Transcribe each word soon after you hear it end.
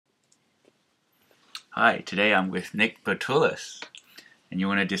Hi, today I'm with Nik Bertulis, and you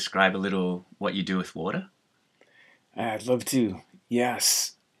want to describe a little what you do with water? I'd love to.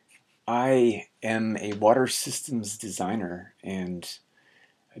 Yes, I am a water systems designer and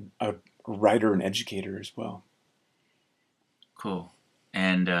a writer and educator as well. Cool.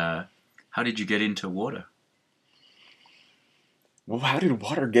 And how did you get into water? Well, how did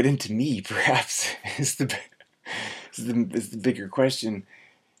water get into me? Perhaps is the bigger question.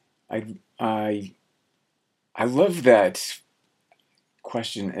 I I I love that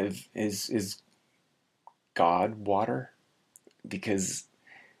question of is God water? Because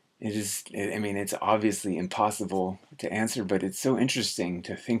I mean, it's obviously impossible to answer, but it's so interesting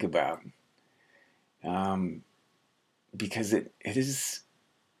to think about. Um, because it is,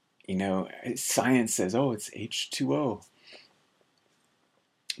 science says, oh, it's H2O,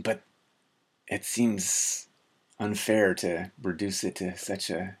 but it seems unfair to reduce it to such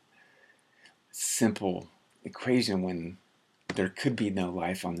a simple equation when there could be no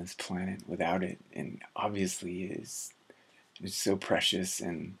life on this planet without it, and obviously is so precious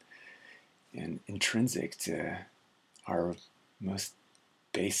and intrinsic to our most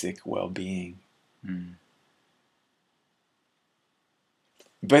basic well-being. Hmm.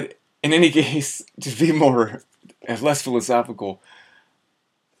 But in any case, to be more less philosophical,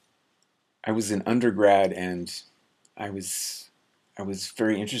 I was an undergrad and I was I was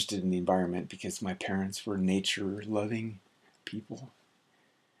very interested in the environment because my parents were nature loving people,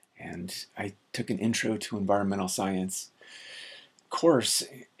 and I took an intro to environmental science course,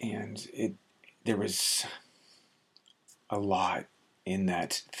 and it there was a lot in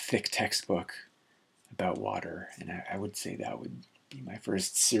that thick textbook about water, and I would say that would be my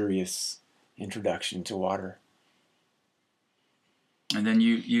first serious introduction to water. And then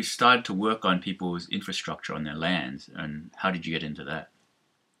you started to work on people's infrastructure on their lands, and how did you get into that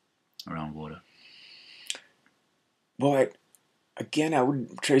around water? Well, again, I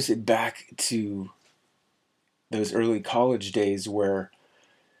would trace it back to those early college days where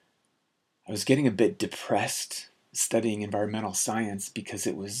I was getting a bit depressed studying environmental science because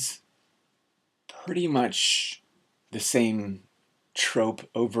it was pretty much the same trope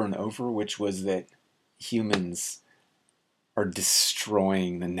over and over, which was that humans are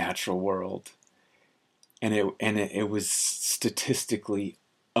destroying the natural world. And it was statistically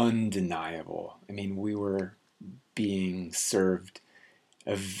undeniable. I mean, we were being served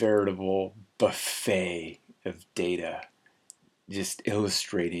a veritable buffet of data, just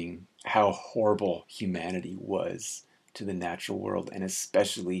illustrating how horrible humanity was to the natural world, and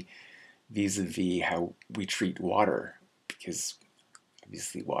especially vis-a-vis how we treat water, because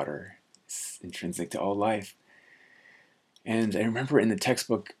obviously water is intrinsic to all life. And I remember in the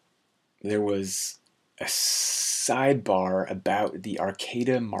textbook there was a sidebar about the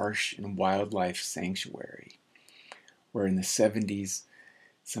Arcata Marsh and Wildlife Sanctuary, where in the 70s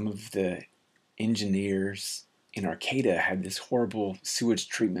some of the engineers in Arcata had this horrible sewage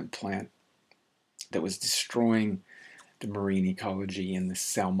treatment plant that was destroying the marine ecology in the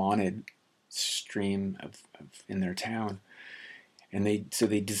salmonid stream in their town. And they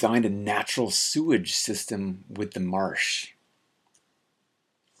designed a natural sewage system with the marsh.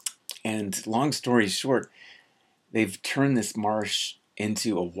 And long story short, they've turned this marsh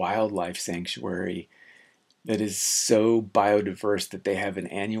into a wildlife sanctuary that is so biodiverse that they have an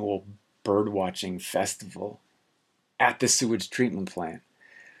annual bird watching festival at the sewage treatment plant.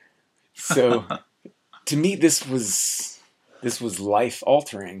 So to me, this was life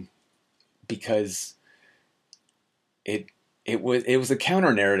altering because it it was a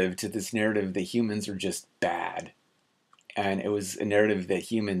counter narrative to this narrative that humans are just bad, and it was a narrative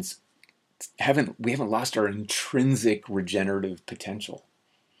that humans we haven't lost our intrinsic regenerative potential.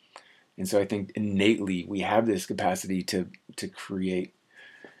 And so I think innately we have this capacity to create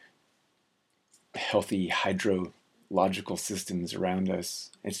healthy hydrological systems around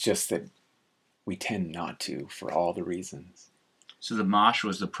us. It's just that we tend not to for all the reasons. So the marsh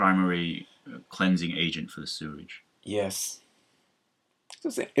was the primary cleansing agent for the sewage. Yes.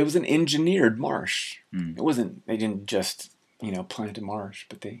 It was an engineered marsh. Hmm. It wasn't. They didn't just plant a marsh,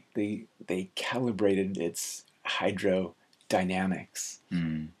 but they calibrated its hydrodynamics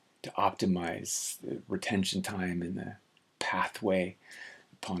Hmm. to optimize the retention time and the pathway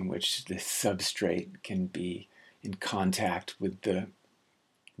upon which the substrate can be in contact with the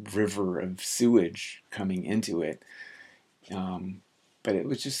river of sewage coming into it. Um, but it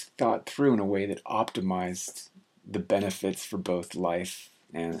was just thought through in a way that optimized the benefits for both life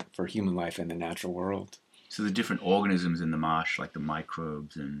and for human life and the natural world. So the different organisms in the marsh, like the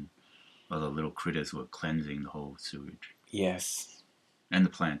microbes and other little critters, were cleansing the whole sewage, Yes. and the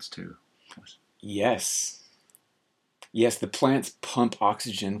plants too, of course. Yes. Yes, the plants pump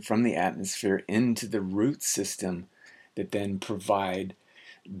oxygen from the atmosphere into the root system that then provide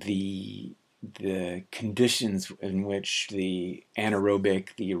the the conditions in which the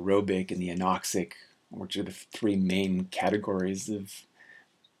anaerobic, the aerobic, and the anoxic, which are the three main categories of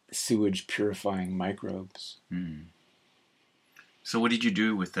sewage purifying microbes. Hmm. So what did you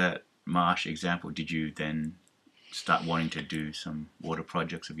do with that marsh example? Did you then start wanting to do some water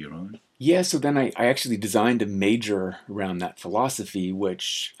projects of your own? Yeah, so then I actually designed a major around that philosophy,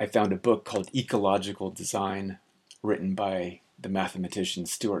 which I found a book called Ecological Design, written by the mathematician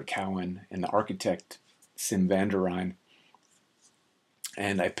Stuart Cowan and the architect Sim van der Rijn.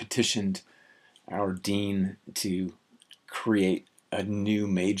 And I petitioned our dean to create a new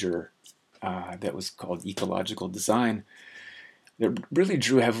major that was called Ecological Design that really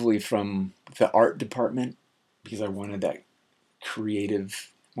drew heavily from the art department because I wanted that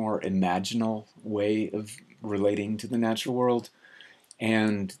creative, more imaginal way of relating to the natural world,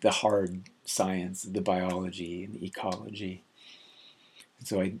 and the hard science, the biology and the ecology. And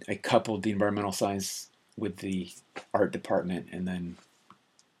so I coupled the environmental science with the art department and then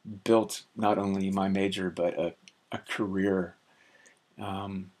built not only my major but a career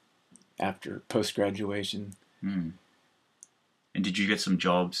um, after post graduation. Hmm. And did you get some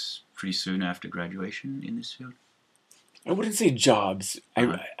jobs pretty soon after graduation in this field? I wouldn't say jobs.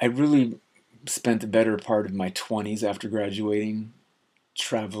 Uh-huh. I really spent the better part of my 20s after graduating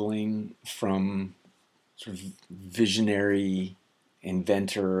traveling from sort of visionary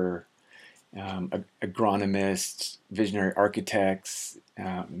inventor, agronomist, visionary architects,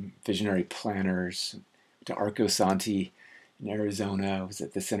 visionary planners to Arco Santi in Arizona. I was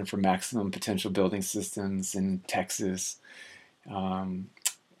at the Center for Maximum Potential Building Systems in Texas. Um,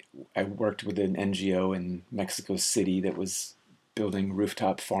 I worked with an NGO in Mexico City that was building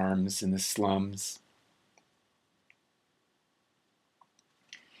rooftop farms in the slums.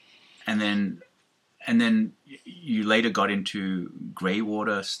 And then you later got into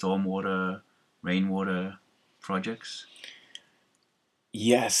greywater, stormwater, rainwater projects.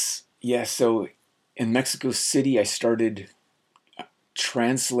 Yes, yes. So in Mexico City, I started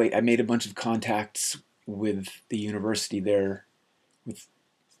translate. I made a bunch of contacts with the university there, with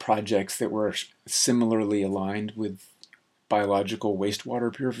projects that were similarly aligned with biological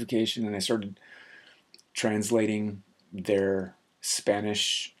wastewater purification, and I started translating their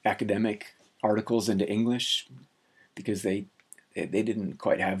Spanish academic articles into English because they didn't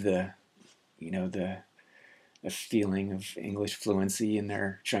quite have the the feeling of English fluency in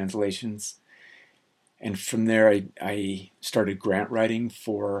their translations. And from there, I started grant writing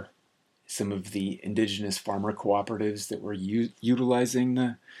for some of the indigenous farmer cooperatives that were utilizing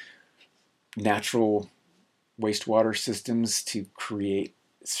the natural wastewater systems to create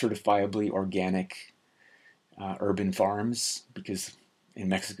certifiably organic urban farms, because in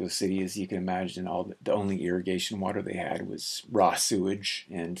Mexico City, as you can imagine, the only irrigation water they had was raw sewage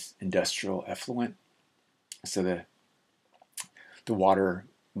and industrial effluent. So the water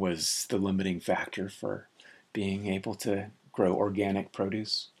was the limiting factor for being able to grow organic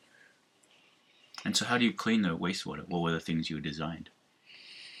produce. And so how do you clean the wastewater? What were the things you designed?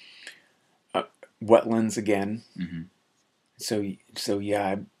 Wetlands again. Mm-hmm. So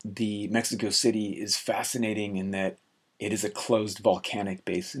yeah, the Mexico City is fascinating in that it is a closed volcanic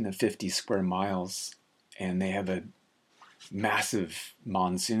basin of 50 square miles, and they have a massive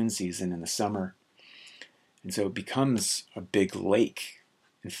monsoon season in the summer, and so it becomes a big lake.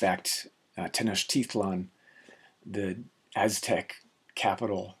 In fact, Tenochtitlan, the Aztec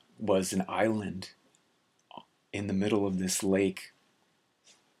capital, was an island in the middle of this lake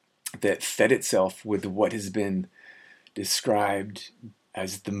that fed itself with what has been described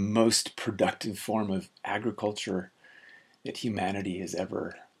as the most productive form of agriculture that humanity has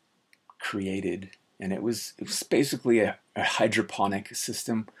ever created. And it was basically a hydroponic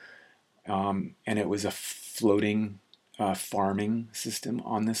system, and it was a floating farming system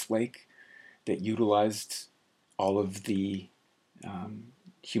on this lake that utilized all of the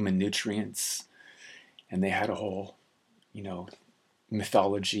human nutrients, and they had a whole,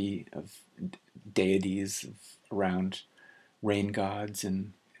 mythology of deities around rain gods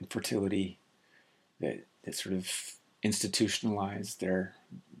and fertility that sort of institutionalized their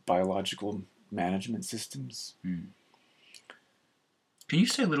biological management systems. Mm. Can you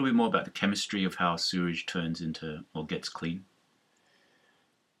say a little bit more about the chemistry of how sewage turns into or gets clean?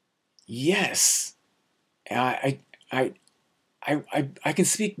 Yes, I I I can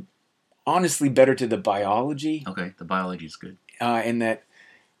speak honestly better to the biology, Okay, the biology is good. in that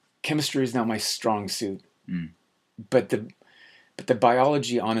chemistry is not my strong suit. Mm. But But the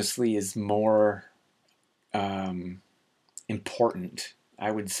biology, honestly, is more important,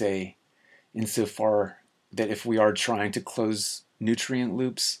 I would say, insofar that if we are trying to close nutrient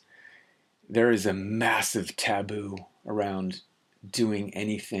loops, there is a massive taboo around doing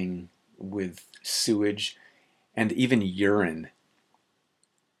anything with sewage and even urine,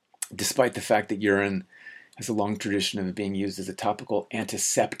 despite the fact that urine has a long tradition of being used as a topical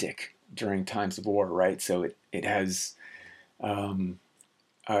antiseptic during times of war, right? So it has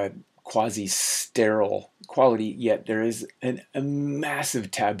a quasi-sterile quality, yet there is a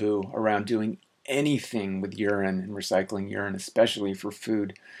massive taboo around doing anything with urine and recycling urine, especially for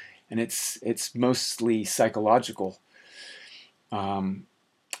food. And it's mostly psychological.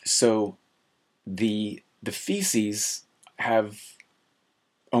 So the feces have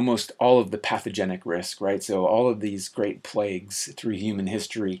almost all of the pathogenic risk, right? So all of these great plagues through human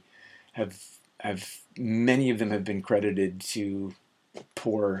history have many of them have been credited to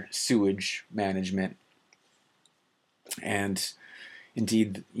poor sewage management. And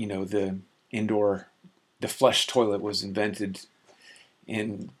indeed, the flush toilet was invented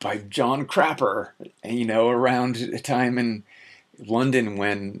by John Crapper, around a time in London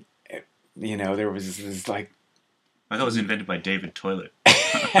when, there was this like. I thought it was invented by David Toilet.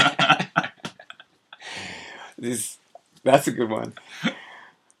 That's a good one.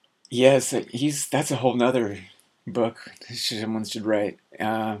 Yes, that's a whole nother book someone should write.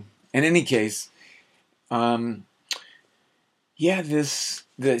 In any case, so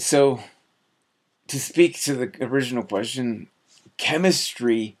to speak to the original question,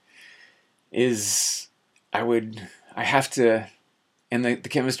 chemistry is and the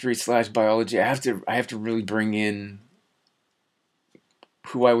chemistry / biology, I have to really bring in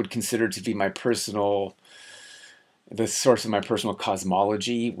who I would consider to be the source of my personal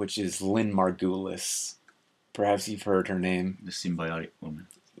cosmology, which is Lynn Margulis. Perhaps you've heard her name. The symbiotic woman.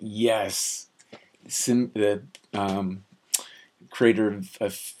 Yes. The creator of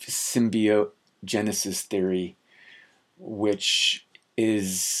symbiogenesis theory, which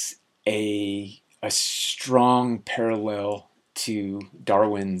is a strong parallel to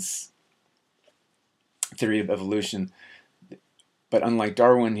Darwin's theory of evolution. But unlike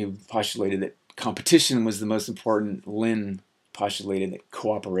Darwin, who postulated that competition was the most important, Lynn postulated that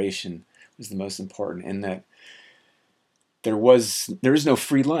cooperation was the most important, and that there is no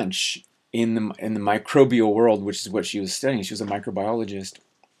free lunch in the microbial world, which is what she was studying. She was a microbiologist,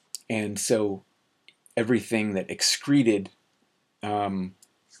 and so everything that excreted, those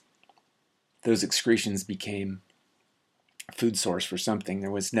excretions became a food source for something.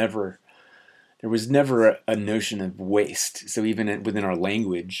 There was never a notion of waste. So even within our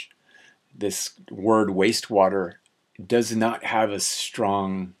language, this word wastewater does not have a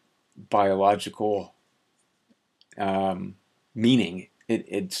strong biological meaning.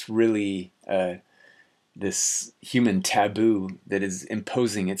 It's really this human taboo that is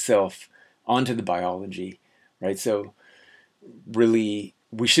imposing itself onto the biology, right? So really,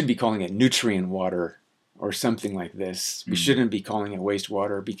 we should be calling it nutrient water or something like this. We shouldn't be calling it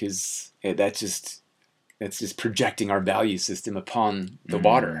wastewater, because that's just projecting our value system upon the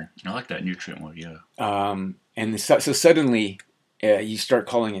water. I like that, nutrient water, yeah. And so suddenly you start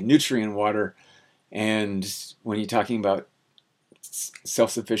calling it nutrient water, and when you're talking about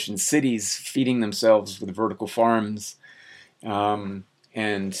self-sufficient cities feeding themselves with vertical farms and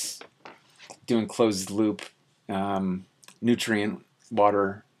doing closed loop nutrient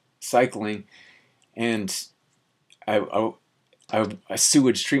water cycling, and a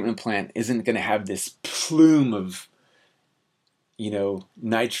sewage treatment plant isn't going to have this plume of,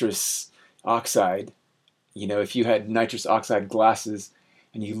 nitrous oxide. If you had nitrous oxide glasses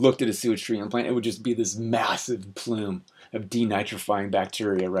and you looked at a sewage treatment plant, it would just be this massive plume of denitrifying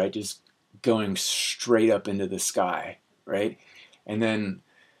bacteria, right? Just going straight up into the sky, right? And then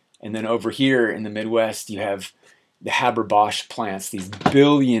over here in the Midwest, you have the Haber-Bosch plants, these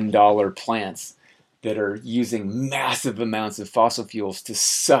billion-dollar plants that are using massive amounts of fossil fuels to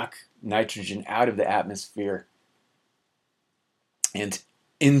suck nitrogen out of the atmosphere and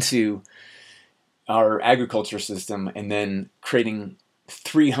into our agriculture system, and then creating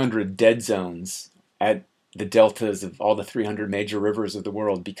 300 dead zones at the deltas of all the 300 major rivers of the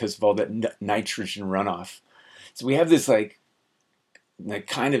world because of all that nitrogen runoff. So we have this like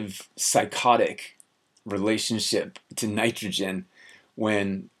kind of psychotic relationship to nitrogen,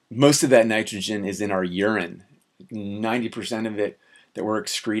 when most of that nitrogen is in our urine. 90% of it that we're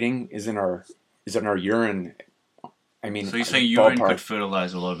excreting is in our urine. I mean, so you're saying urine could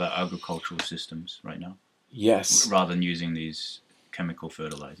fertilize a lot of our agricultural systems right now? Yes. Rather than using these chemical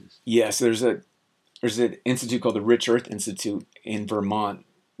fertilizers? Yes, there's there's an institute called the Rich Earth Institute in Vermont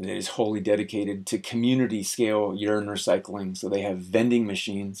that is wholly dedicated to community scale urine recycling. So they have vending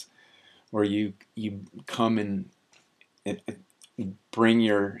machines where you come and bring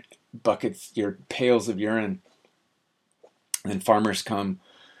your buckets, your pails of urine, and then farmers come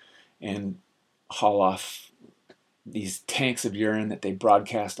and haul off these tanks of urine that they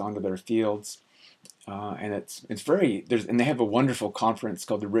broadcast onto their fields. And it's very, and they have a wonderful conference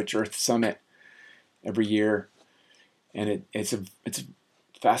called the Rich Earth Summit every year, and it's a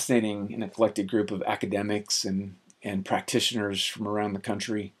fascinating and eclectic group of academics and practitioners from around the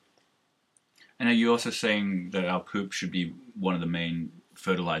country. And are you also saying that our poop should be one of the main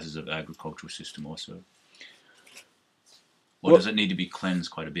fertilizers of the agricultural system also? Or does it need to be cleansed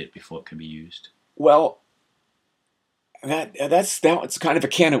quite a bit before it can be used? Well, that's kind of a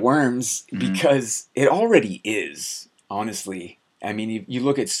can of worms, because it already is, honestly. I mean, you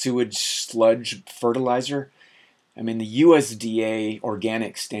look at sewage sludge fertilizer. I mean, the USDA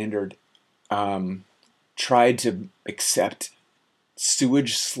organic standard tried to accept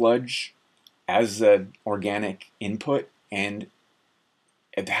sewage sludge as an organic input, and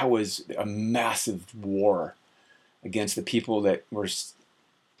that was a massive war against the people that were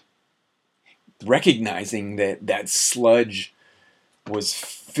recognizing that sludge was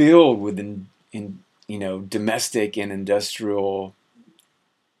filled with domestic and industrial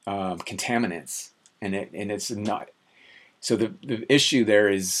contaminants, and it's not. So the issue there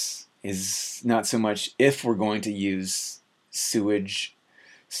is not so much if we're going to use sewage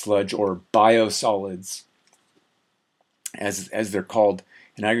sludge or biosolids, as they're called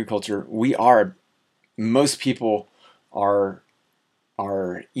in agriculture. Most people are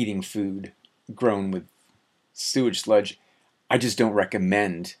eating food grown with sewage sludge. I just don't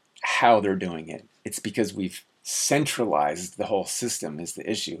recommend how they're doing it. It's because we've centralized the whole system is the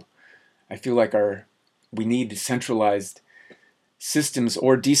issue. I feel like we need centralized systems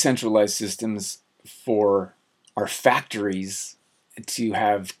or decentralized systems for our factories to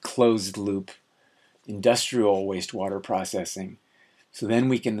have closed loop industrial wastewater processing. So then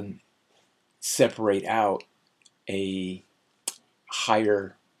we can separate out a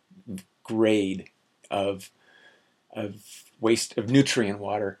higher grade of waste, of nutrient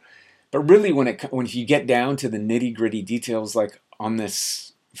water. But really, when you get down to the nitty gritty details, like on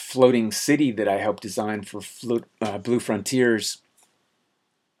this floating city that I helped design for Blue Frontiers,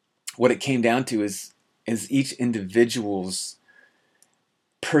 what it came down to is each individual's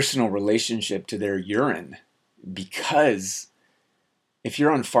personal relationship to their urine. Because if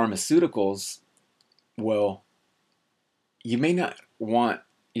you're on pharmaceuticals, well, your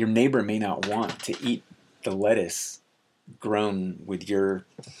neighbor may not want to eat the lettuce grown with your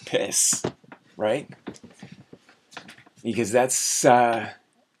piss, right? Because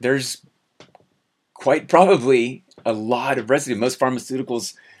there's quite probably a lot of residue. Most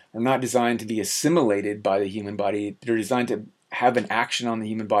pharmaceuticals are not designed to be assimilated by the human body. They're designed to have an action on the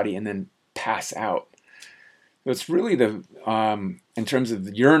human body and then pass out. So it's really in terms of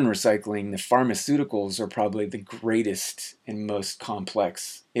the urine recycling, the pharmaceuticals are probably the greatest and most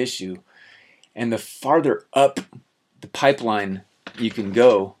complex issue. And the farther up the pipeline you can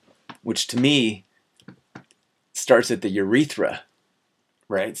go, which to me starts at the urethra,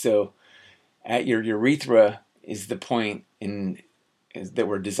 right? So at your urethra is the point that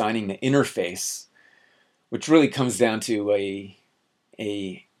we're designing the interface, which really comes down to a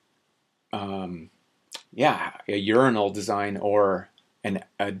urinal design or a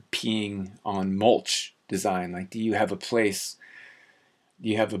peeing on mulch design. Like, do you have a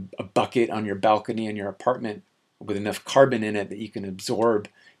bucket on your balcony in your apartment with enough carbon in it that you can absorb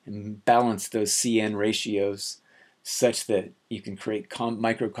and balance those CN ratios such that you can create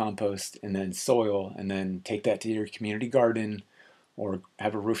micro compost and then soil, and then take that to your community garden or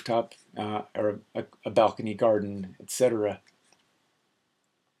have a rooftop or a balcony garden, etc.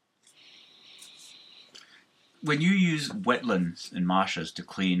 When you use wetlands and marshes to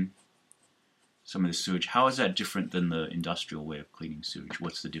clean some of the sewage, how is that different than the industrial way of cleaning sewage?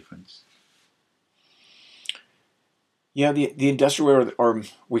 What's the difference? Yeah, the industrial way, or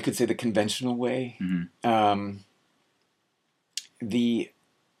we could say the conventional way. Mm-hmm.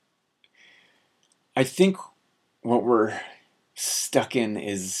 I think what we're stuck in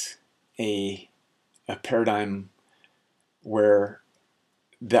is a paradigm where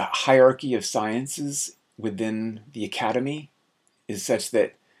the hierarchy of sciences within the academy is such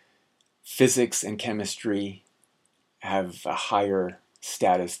that physics and chemistry have a higher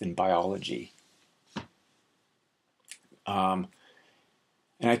status than biology. And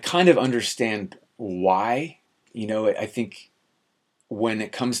I kind of understand why. I think when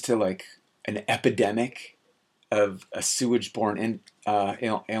it comes to like an epidemic of a sewage-borne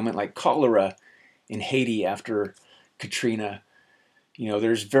ailment like cholera in Haiti after Katrina.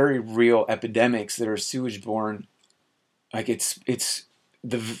 There's very real epidemics that are sewage-borne. Like it's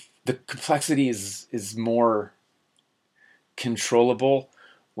the complexity is more controllable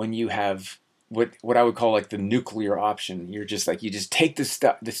when you have what I would call like the nuclear option. You're just like, you just take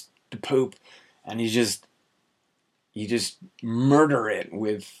the poop, and you just murder it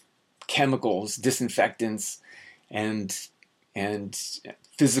with chemicals, disinfectants, and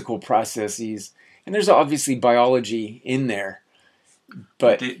physical processes. And there's obviously biology in there,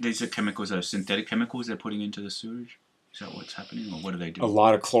 but these are chemicals, are synthetic chemicals they're putting into the sewage. Is that what's happening, or what do they do? a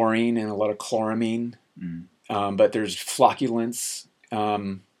lot of chlorine and a lot of chloramine. But there's flocculants,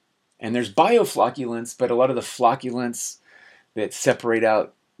 and there's bioflocculants, but a lot of the flocculants that separate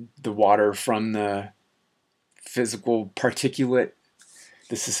out the water from the physical particulate,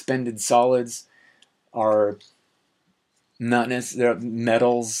 the suspended solids, are not necessarily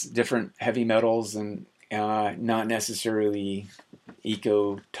metals, different heavy metals, and not necessarily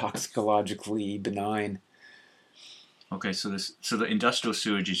ecotoxicologically benign. Okay, so the industrial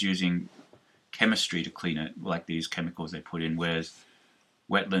sewage is using chemistry to clean it, like these chemicals they put in, whereas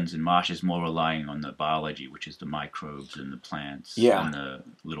wetlands and marsh is more relying on the biology, which is the microbes and the plants and the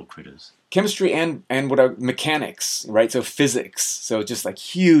little critters. Chemistry and mechanics, right? So physics. So just like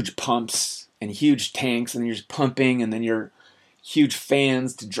huge pumps and huge tanks, and you're just pumping, and then your huge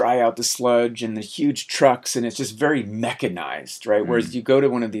fans to dry out the sludge, and the huge trucks, and it's just very mechanized, right? Whereas you go to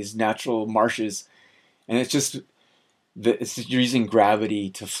one of these natural marshes, and it's just you're using gravity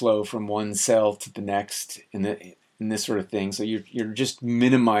to flow from one cell to the next, and this sort of thing. So you're just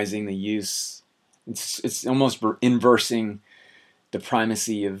minimizing the use. It's almost inversing the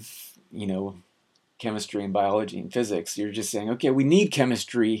primacy of chemistry and biology and physics. You're just saying, okay, we need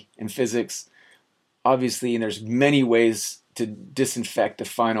chemistry and physics, obviously, and there's many ways to disinfect the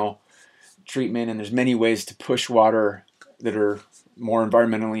final treatment, and there's many ways to push water that are more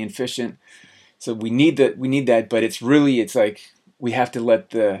environmentally efficient. So we need that, but it's like we have to let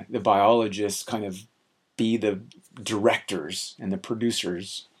the biologists kind of be the directors and the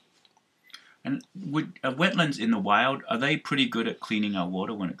producers. And would wetlands in the wild, are they pretty good at cleaning our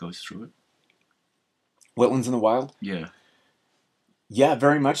water when it goes through it? Wetlands in the wild? Yeah. Yeah,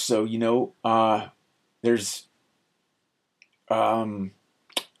 very much so. There's the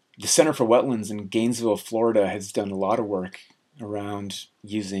Center for Wetlands in Gainesville, Florida, has done a lot of work around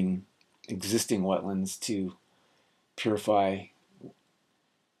using existing wetlands to purify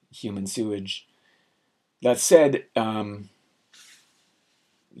human sewage. That said, if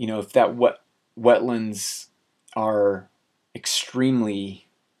that wetlands are extremely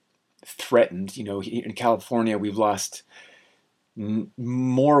threatened, in California we've lost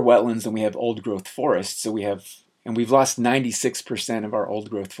more wetlands than we have old growth forests. So we've lost 96% of our old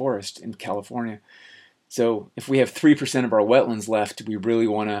growth forest in California. So if we have 3% of our wetlands left,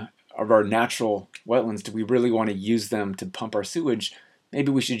 of our natural wetlands, do we really want to use them to pump our sewage?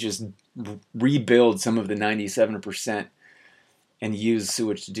 Maybe we should just rebuild some of the 97% and use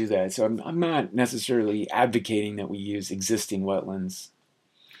sewage to do that. So I'm not necessarily advocating that we use existing wetlands.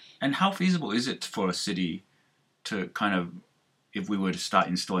 And how feasible is it for a city to kind of, if we were to start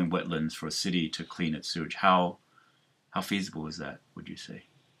installing wetlands for a city to clean its sewage, how feasible is that, would you say?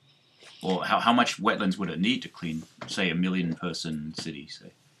 Or how much wetlands would it need to clean, say, a 1 million person city,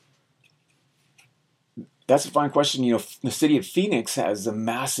 say? That's a fine question. The city of Phoenix has a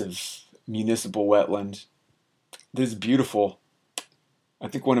massive municipal wetland. This is beautiful. I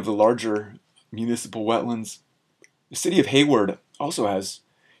think one of the larger municipal wetlands. The city of Hayward also has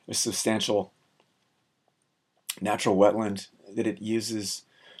a substantial natural wetland that it uses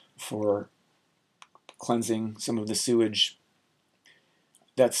for cleansing some of the sewage.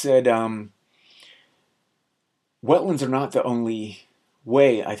 That said, wetlands are not the only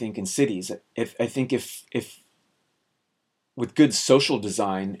way, I think, in cities. If with good social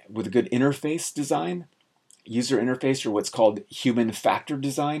design, with a good interface design, user interface, or what's called human factor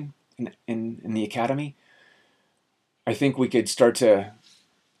design in the academy, I think we could start to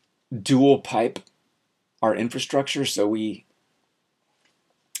dual pipe our infrastructure. So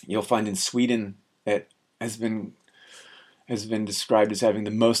you'll find in Sweden that has been described as having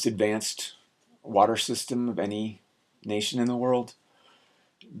the most advanced water system of any nation in the world.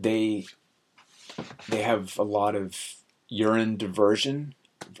 They have a lot of urine diversion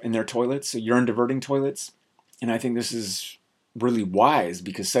in their toilets, so urine diverting toilets. And I think this is really wise,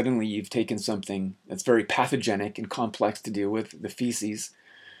 because suddenly you've taken something that's very pathogenic and complex to deal with, the feces,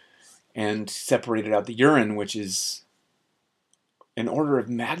 and separated out the urine, which is an order of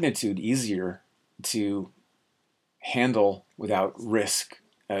magnitude easier to handle without risk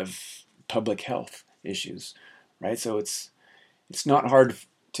of public health issues, right? So it's not hard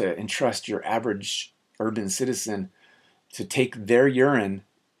to entrust your average urban citizen to take their urine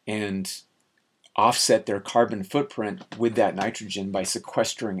and offset their carbon footprint with that nitrogen by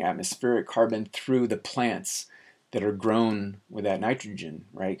sequestering atmospheric carbon through the plants that are grown with that nitrogen,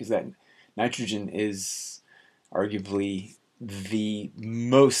 right? Because that nitrogen is arguably the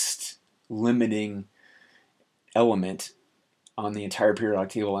most limiting element on the entire periodic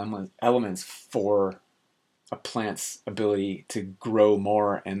table elements for a plant's ability to grow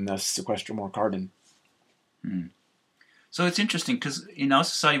more and thus sequester more carbon. So it's interesting because in our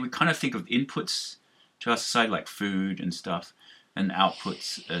society we kind of think of inputs to our society like food and stuff, and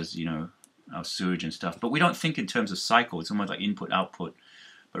outputs as our sewage and stuff. But we don't think in terms of cycles. It's almost like input output.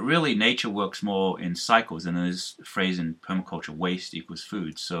 But really, nature works more in cycles, and there's a phrase in permaculture: waste equals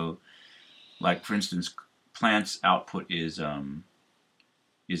food. So, like for instance, plants' output is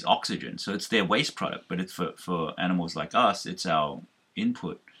oxygen, so it's their waste product. But it's for animals like us, it's our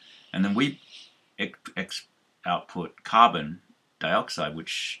input, and then we output carbon dioxide,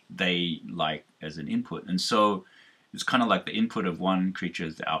 which they like as an input. And so it's kind of like the input of one creature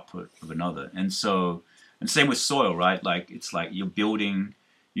is the output of another. And so, and same with soil, right? Like it's like you're building,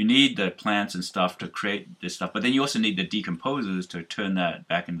 you need the plants and stuff to create this stuff, but then you also need the decomposers to turn that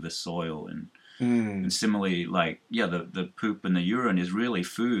back into the soil. And similarly, like, yeah, the poop and the urine is really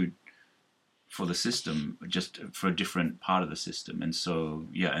food for the system, just for a different part of the system. And so,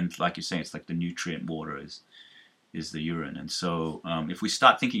 yeah, and like you're saying, it's like the nutrient water is the urine. And so if we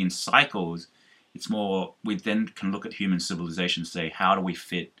start thinking in cycles, it's more, we then can look at human civilization and say, how do we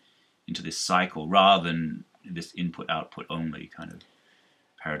fit into this cycle rather than this input-output only kind of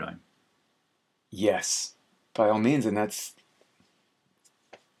paradigm. Yes, by all means. And that's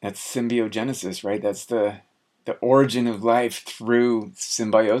symbiogenesis, right? That's the origin of life through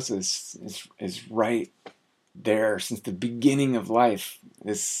symbiosis is right there since the beginning of life.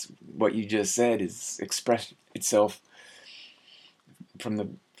 This, what you just said, is expressed itself from the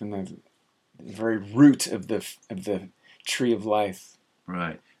very root of the tree of life.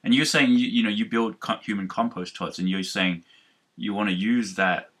 Right. And you're saying you build human compost tots, and you're saying you want to use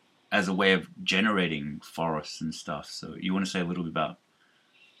that as a way of generating forests and stuff. So you want to say a little bit about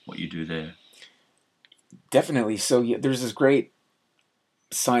what you do there? Definitely. So yeah, there's this great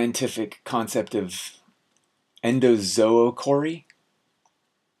scientific concept of endozoochory.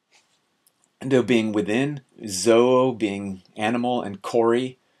 Endo being within, zoo being animal, and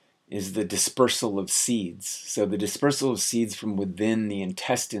chory is the dispersal of seeds. So the dispersal of seeds from within the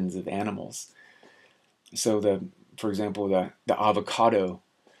intestines of animals. So for example, the avocado,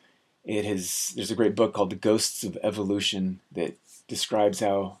 there's a great book called The Ghosts of Evolution that describes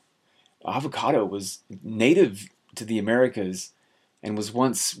how avocado was native to the Americas and was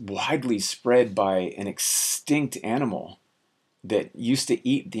once widely spread by an extinct animal that used to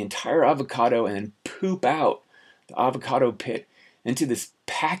eat the entire avocado and then poop out the avocado pit into this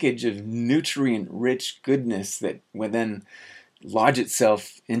package of nutrient-rich goodness that would then lodge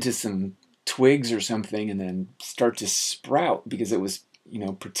itself into some twigs or something and then start to sprout because it was,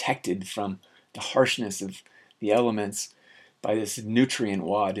 protected from the harshness of the elements by this nutrient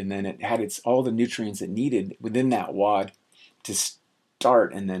wad. And then it had all the nutrients it needed within that wad to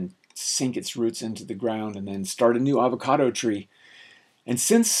start and then sink its roots into the ground and then start a new avocado tree. And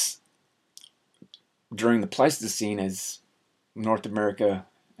since during the Pleistocene, as North America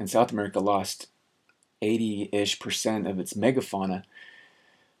and South America lost 80-ish% of its megafauna,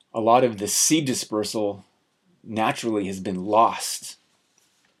 a lot of the seed dispersal naturally has been lost.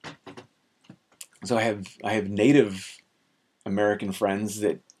 So I have Native American friends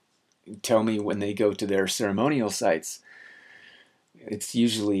that tell me when they go to their ceremonial sites, it's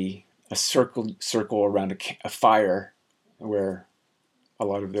usually a circle around a fire where a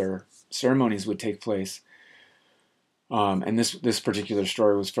lot of their ceremonies would take place. And this particular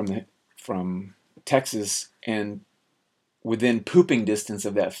story was from Texas, and within pooping distance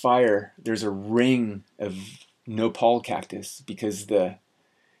of that fire, there's a ring of nopal cactus because the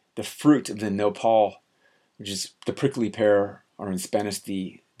fruit of the nopal, which is the prickly pear, or in Spanish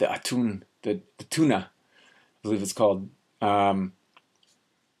the atún, the tuna, I believe it's called, it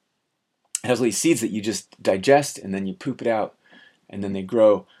has these seeds that you just digest and then you poop it out and then they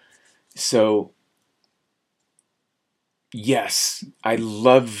grow. So yes, I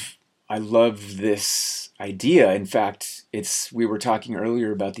love this idea. In fact, we were talking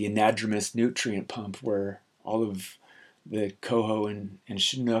earlier about the anadromous nutrient pump, where all of the coho and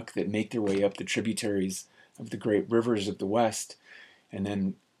chinook that make their way up the tributaries of the great rivers of the West and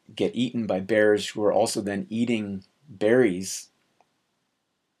then get eaten by bears who are also then eating berries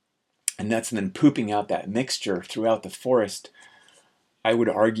and nuts and then pooping out that mixture throughout the forest, I would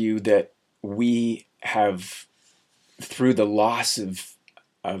argue that we have, through the loss of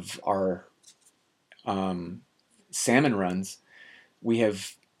our salmon runs, we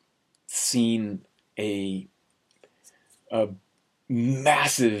have seen a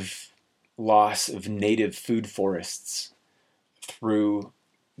massive loss of native food forests through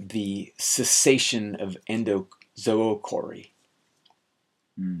the cessation of endozoochory.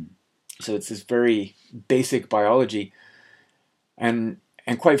 So it's this very basic biology, and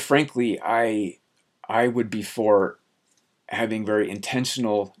quite frankly, I would be for having very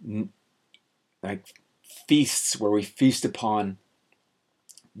intentional, like, feasts where we feast upon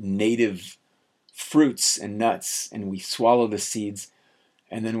native fruits and nuts, and we swallow the seeds,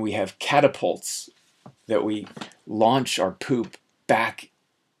 and then we have catapults that we launch our poop back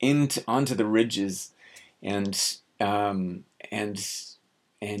onto the ridges and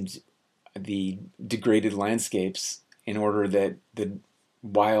the degraded landscapes, in order that the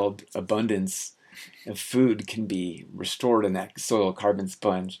wild abundance of food can be restored in that soil carbon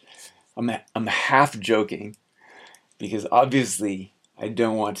sponge. I'm half joking, because obviously I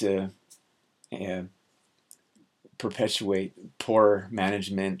don't want to perpetuate poor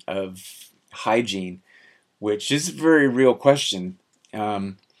management of hygiene, which is a very real question.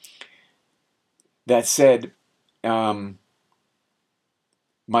 That said, my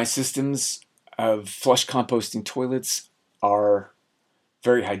systems of flush composting toilets are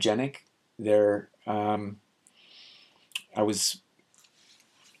very hygienic. They're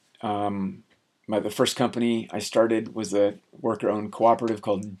the first company I started was a worker-owned cooperative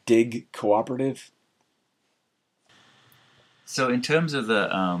called Dig.coop. So in terms of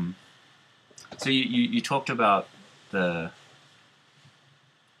the, so you talked about the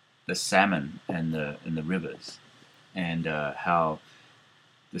salmon and the rivers, and how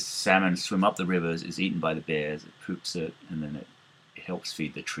the salmon swim up the rivers, is eaten by the bears, it poops it, and then it helps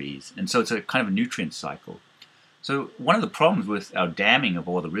feed the trees. And so it's a kind of a nutrient cycle. So one of the problems with our damming of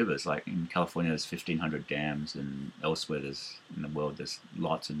all the rivers, like in California there's 1,500 dams, and elsewhere in the world there's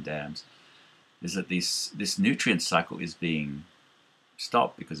lots of dams, is that this nutrient cycle is being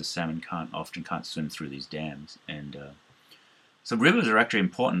stopped because the salmon often can't swim through these dams. And so rivers are actually an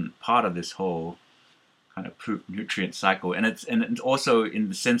important part of this whole kind of poop nutrient cycle. And it's also in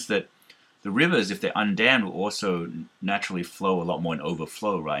the sense that the rivers, if they're undammed, will also naturally flow a lot more and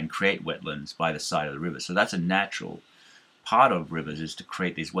overflow, right, and create wetlands by the side of the river. So that's a natural part of rivers, is to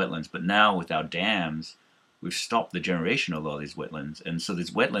create these wetlands. But now with our dams, we've stopped the generation of a lot of these wetlands. And so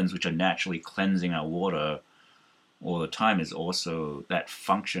these wetlands, which are naturally cleansing our water all the time, is also, that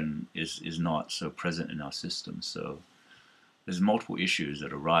function is not so present in our system. So there's multiple issues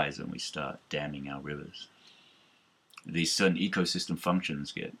that arise when we start damming our rivers. These certain ecosystem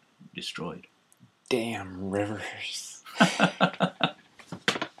functions get destroyed. Damn rivers.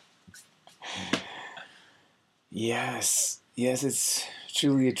 Yes, it's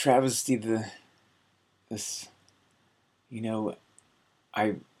truly a travesty.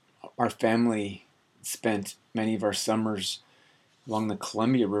 Our family spent many of our summers along the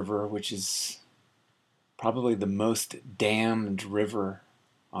Columbia River, which is probably the most dammed river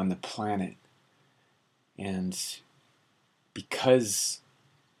on the planet. And because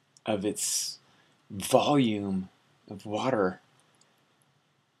of its volume of water,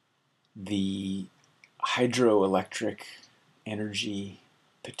 the hydroelectric energy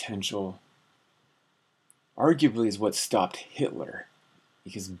potential arguably is what stopped Hitler,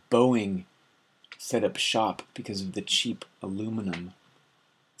 because Boeing set up shop because of the cheap aluminum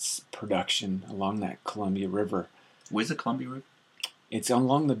production along that Columbia River. Where's the Columbia River? It's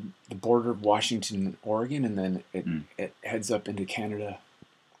along the border of Washington and Oregon, and then it heads up into Canada.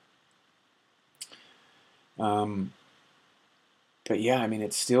 But yeah, I mean,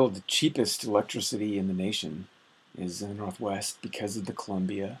 it's still the cheapest electricity in the nation is in the Northwest because of the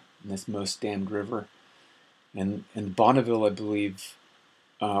Columbia and this most dammed river. And Bonneville, I believe,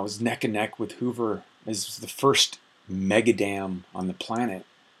 was neck and neck with Hoover as the first mega dam on the planet.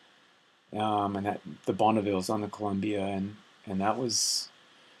 And that the Bonneville's on the Columbia, and that was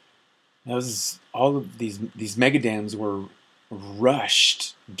all of these mega dams were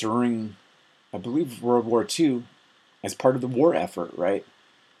rushed during, I believe, World War II as part of the war effort, right?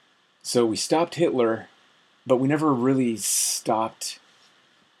 So we stopped Hitler, but we never really stopped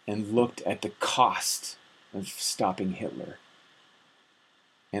and looked at the cost of stopping Hitler.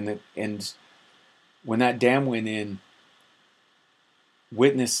 And when that dam went in,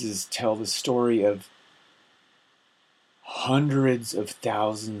 witnesses tell the story of hundreds of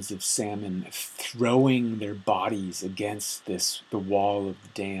thousands of salmon throwing their bodies against the wall of the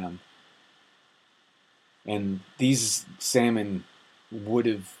dam. And these salmon would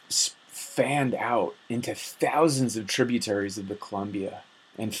have fanned out into thousands of tributaries of the Columbia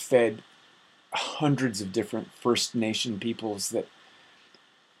and fed hundreds of different First Nation peoples that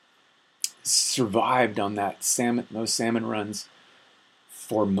survived on those salmon runs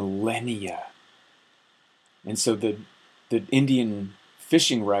for millennia. And so the Indian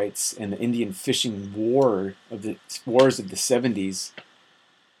fishing rights and the Indian fishing wars of the 70s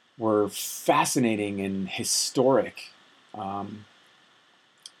were fascinating and historic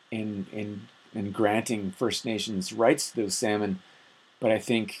in granting First Nations rights to those salmon. But I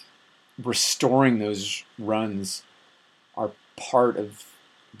think restoring those runs are part of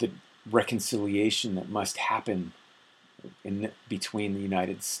the reconciliation that must happen between the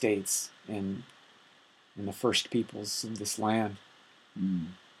United States and the first peoples of this land.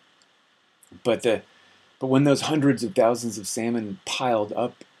 But when those hundreds of thousands of salmon piled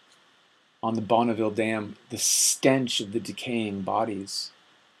up on the Bonneville Dam, the stench of the decaying bodies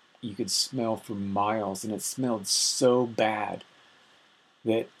you could smell for miles, and it smelled so bad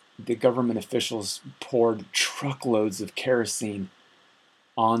that the government officials poured truckloads of kerosene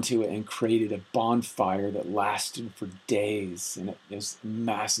onto it and created a bonfire that lasted for days. And it was a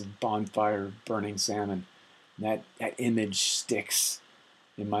massive bonfire of burning salmon. And that image sticks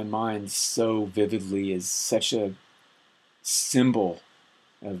in my mind so vividly as such a symbol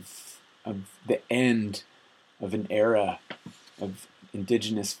of the end of an era of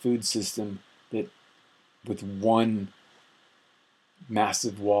indigenous food system that, with one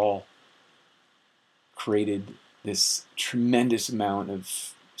massive wall, created this tremendous amount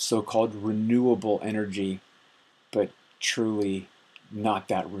of so-called renewable energy, but truly not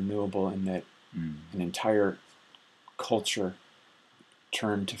that renewable, in that an entire culture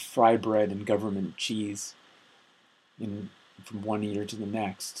turned to fry bread and government cheese from one year to the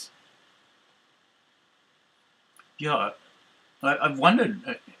next. Yeah, I've wondered,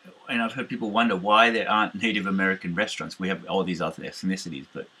 and I've heard people wonder why there aren't Native American restaurants. We have all these other ethnicities,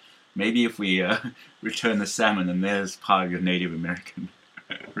 but maybe if we return the salmon, then there's part of your Native American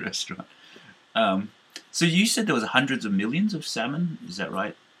restaurant. So you said there was hundreds of millions of salmon, is that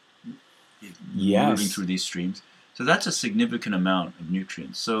right? Yes. Moving through these streams. So that's a significant amount of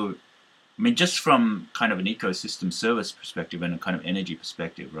nutrients. So, I mean, just from kind of an ecosystem service perspective and a kind of energy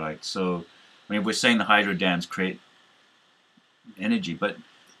perspective, right? So, I mean, we're saying the hydro dams create energy, but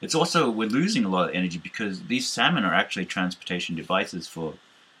it's also, we're losing a lot of energy because these salmon are actually transportation devices for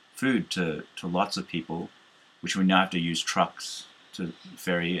food to lots of people, which we now have to use trucks to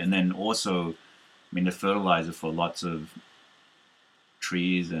ferry. And then also, I mean, the fertilizer for lots of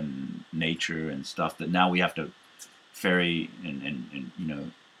trees and nature and stuff that now we have to ferry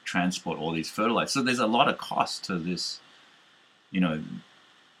and transport all these fertilizers. So there's a lot of cost to this, we're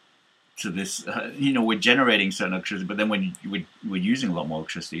generating certain electricity, but then when we're using a lot more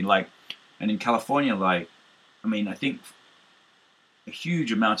electricity, and in California, I think a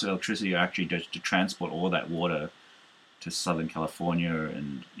huge amount of electricity are actually just to transport all that water to Southern California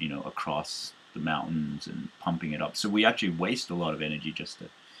and, across the mountains and pumping it up. So we actually waste a lot of energy just to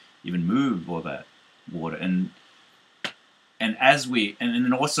even move all that water. And as we, and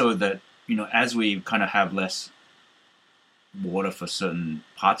then also that, as we kind of have less water for certain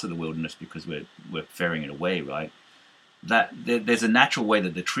parts of the wilderness because we're ferrying it away, right? That there's a natural way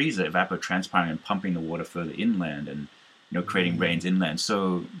that the trees are evapotranspiring and pumping the water further inland and creating rains inland.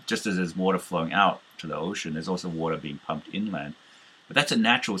 So just as there's water flowing out to the ocean, there's also water being pumped inland. But that's a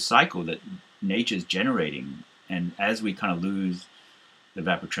natural cycle that nature's generating. And as we kind of lose the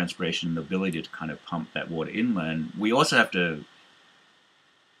evapotranspiration and the ability to kind of pump that water inland, we also have to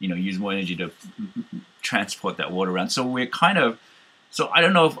use more energy to transport that water around. So we're so I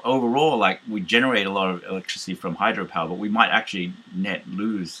don't know if overall, we generate a lot of electricity from hydropower, but we might actually net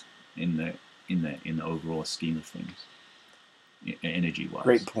lose in the overall scheme of things, energy-wise.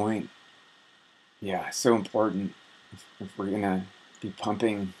 Great point. Yeah, so important if we're gonna be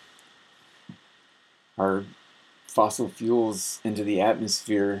pumping our fossil fuels into the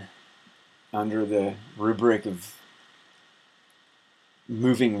atmosphere under the rubric of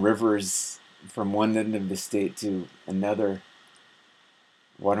moving rivers from one end of the state to another.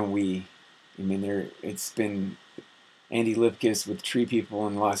 Why don't we, it's been, Andy Lipkiss with Tree People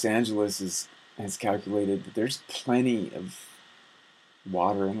in Los Angeles has calculated that there's plenty of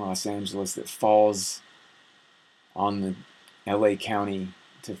water in Los Angeles that falls on the LA County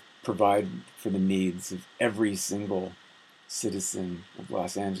to provide for the needs of every single citizen of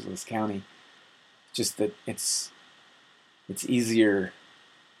Los Angeles County. Just that it's it's easier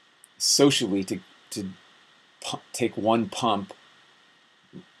socially to take one pump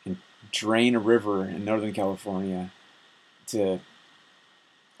and drain a river in Northern California to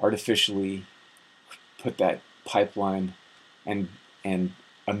artificially put that pipeline and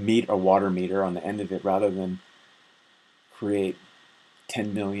a water meter on the end of it, rather than create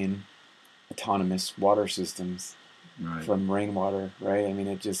 10 million autonomous water systems from rainwater, right? I mean,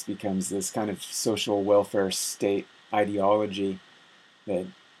 it just becomes this kind of social welfare state ideology that,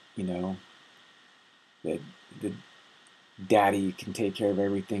 that the daddy can take care of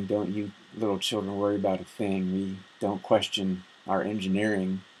everything. Don't you little children worry about a thing. We don't question our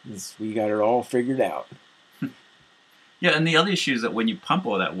engineering. We got it all figured out. Yeah, and the other issue is that when you pump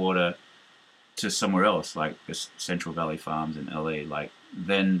all that water to somewhere else, like the Central Valley farms in LA,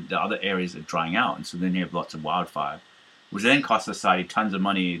 then the other areas are drying out, and so then you have lots of wildfire, which then costs society tons of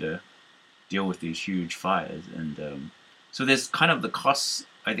money to deal with these huge fires. And so there's kind of the costs.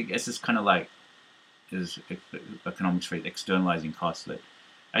 I think it's just kind of like, there's economics phrase, externalizing costs, that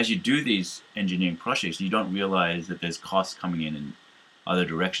as you do these engineering projects, you don't realize that there's costs coming in other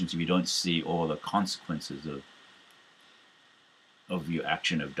directions if you don't see all the consequences of your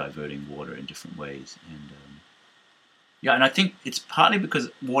action of diverting water in different ways. And I think it's partly because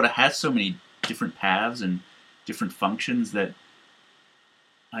water has so many different paths and different functions that,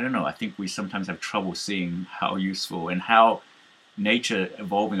 I don't know, I think we sometimes have trouble seeing how useful and how nature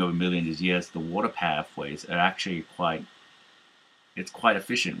evolving over millions of years, the water pathways are actually quite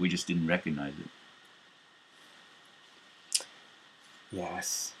efficient. We just didn't recognize it.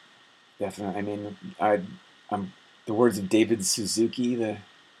 Yes, definitely. I mean, I'm the words of David Suzuki,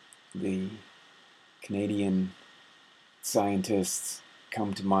 the Canadian scientist,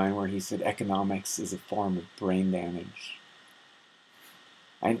 come to mind, where he said economics is a form of brain damage.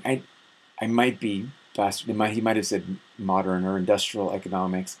 I might be faster. He might have said modern or industrial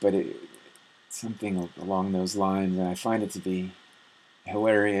economics, but something along those lines. And I find it to be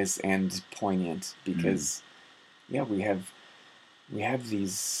hilarious and poignant because, yeah, we have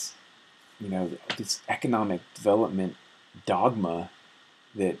these, this economic development dogma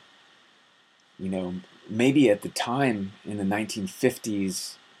that, maybe at the time in the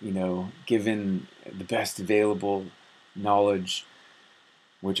 1950s, given the best available knowledge,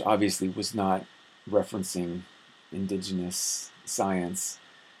 which obviously was not referencing indigenous science,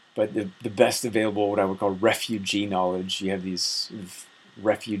 but the best available, what I would call refugee knowledge. You have these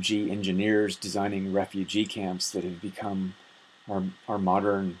refugee engineers designing refugee camps that have become our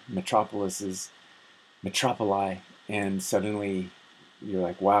modern metropoli, and suddenly you're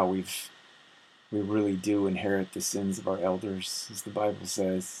like, wow, we really do inherit the sins of our elders, as the Bible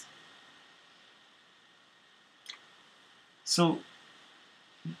says. So,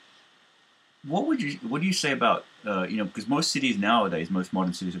 what do you say about because most cities nowadays, most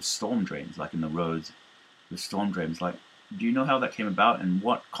modern cities have storm drains, like in the roads, with storm drains. Like, do you know how that came about, and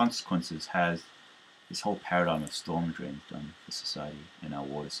what consequences has this whole paradigm of storm drains done for society and our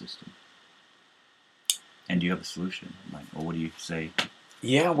water system? And do you have a solution, or what do you say?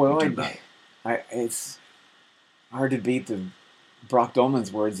 Yeah, well, it's hard to beat the Brock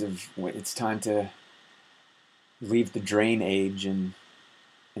Dolman's words of it's time to leave the drain age and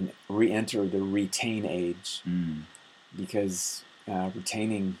re-enter the retain age, because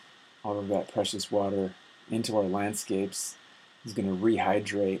retaining all of that precious water into our landscapes is going to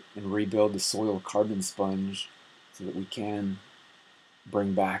rehydrate and rebuild the soil carbon sponge so that we can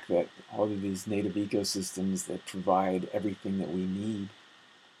bring back all of these native ecosystems that provide everything that we need.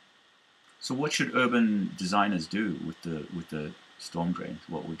 So what should urban designers do with the storm drains?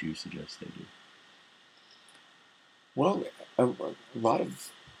 What would you suggest they do? Well, a lot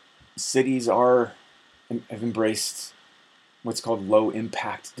of cities have embraced what's called low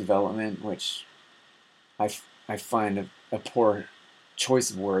impact development, which I find a poor choice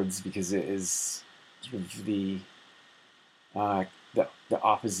of words, because it is sort of the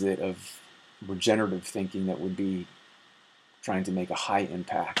opposite of regenerative thinking that would be trying to make a high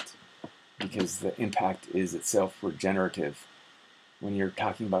impact, because the impact is itself regenerative. When you're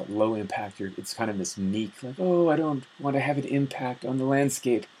talking about low impact, it's kind of this meek, like, oh, I don't want to have an impact on the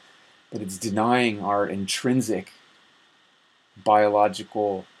landscape, but it's denying our intrinsic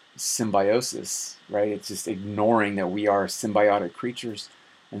biological symbiosis, right? It's just ignoring that we are symbiotic creatures,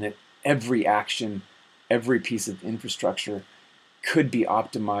 and that every action, every piece of infrastructure could be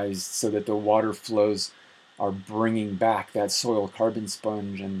optimized so that the water flows are bringing back that soil carbon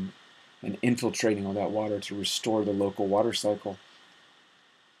sponge and infiltrating all that water to restore the local water cycle.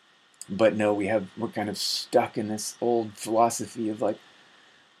 But no, we're kind of stuck in this old philosophy of like,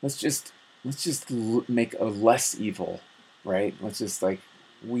 let's just make a less evil right? Let's just like,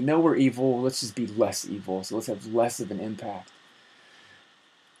 we know we're evil, let's just be less evil, so let's have less of an impact.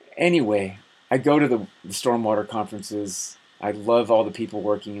 Anyway, I go to the stormwater conferences. I love all the people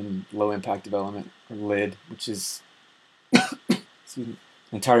working in low impact development, or LID, which is an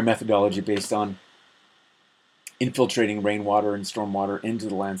entire methodology based on infiltrating rainwater and stormwater into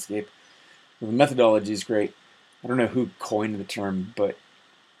the landscape. The methodology is great. I don't know who coined the term, but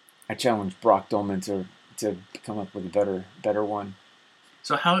I challenge Brock Dolman to come up with a better one.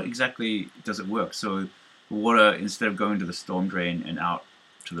 So how exactly does it work? So water, instead of going to the storm drain and out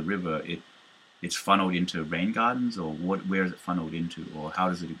to the river, it's funneled into rain gardens, or where is it funneled into, or how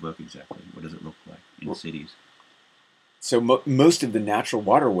does it work exactly? What does it look like in cities? So most of the natural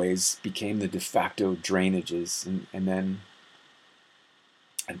waterways became the de facto drainages, and then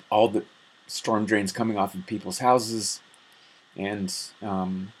all the storm drains coming off of people's houses and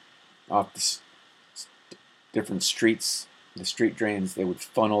off the different streets, the street drains, they would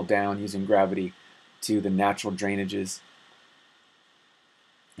funnel down using gravity to the natural drainages.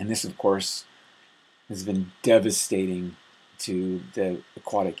 And this, of course, has been devastating to the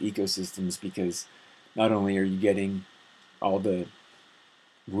aquatic ecosystems, because not only are you getting all the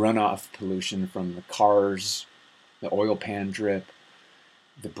runoff pollution from the cars, the oil pan drip,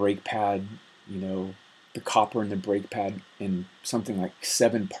 the brake pad, the copper in the brake pad, in something like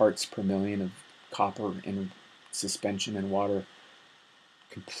 7 parts per million of copper in suspension in water,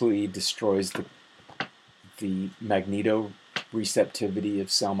 completely destroys the magnetoreceptivity of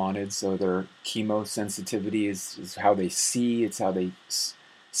salmonids. So their chemosensitivity is how they see, it's how they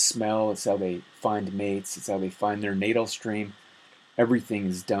smell, it's how they find mates, it's how they find their natal stream. Everything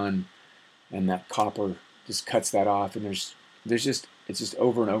is done, and that copper just cuts that off. And it's just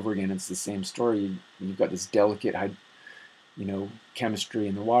over and over again. It's the same story. You've got this delicate, chemistry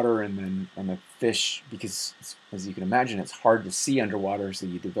in the water, and the fish, because as you can imagine, it's hard to see underwater, so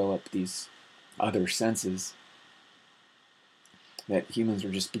you develop these other senses that humans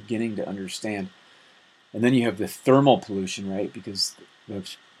are just beginning to understand. And then you have the thermal pollution, right? Because the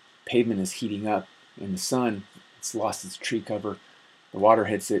pavement is heating up in the sun, it's lost its tree cover, the water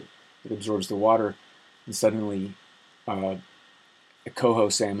hits it, it absorbs the water, and suddenly a coho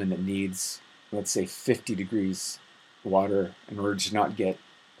salmon that needs, let's say, 50 degrees water in order to not get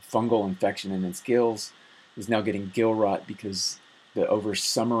fungal infection in its gills is now getting gill rot because the over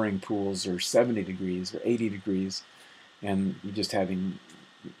summering pools are 70 degrees or 80 degrees, and you're just having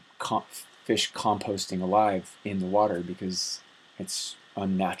fish composting alive in the water because it's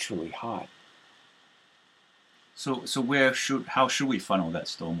unnaturally hot. So how should we funnel that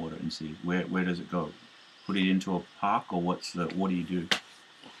stormwater in cities? Where does it go? Put it into a park, or what do you do?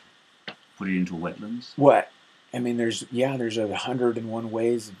 Put it into wetlands? What? I mean, there's 101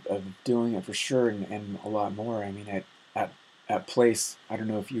 ways of doing it for sure, and a lot more. I mean, at Place, I don't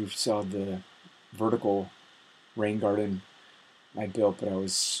know if you saw the vertical rain garden I built, but I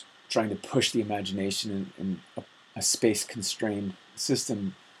was trying to push the imagination in a space-constrained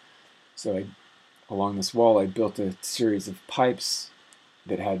system. So along this wall, I built a series of pipes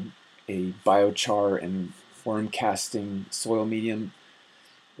that had a biochar and worm casting soil medium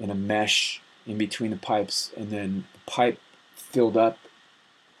in a mesh in between the pipes, and then the pipe filled up,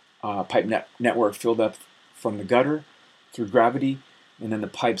 network filled up from the gutter through gravity, and then the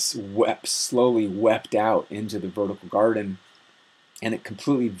pipes slowly wept out into the vertical garden, and it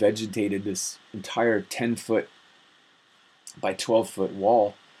completely vegetated this entire 10-foot by 12-foot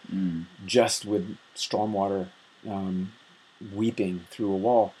wall, just with stormwater weeping through a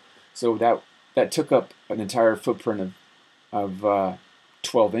wall. So that took up an entire footprint of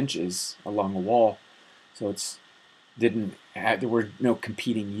 12 inches along a wall. So there were no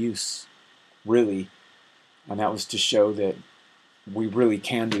competing use, really. And that was to show that we really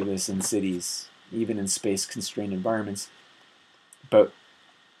can do this in cities, even in space-constrained environments. But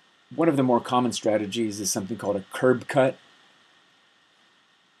one of the more common strategies is something called a curb cut,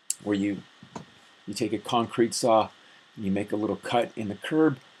 where you take a concrete saw and you make a little cut in the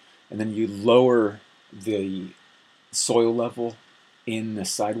curb, and then you lower the soil level in the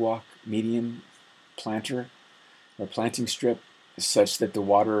sidewalk median planter or planting strip such that the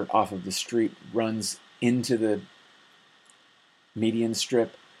water off of the street runs into the median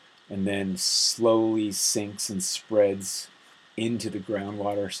strip and then slowly sinks and spreads into the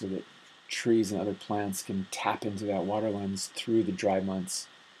groundwater so that trees and other plants can tap into that water lens through the dry months.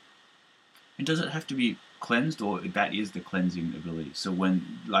 And does it have to be cleansed, or that is the cleansing ability? So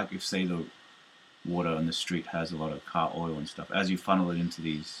when, like, if say the water on the street has a lot of car oil and stuff, as you funnel it into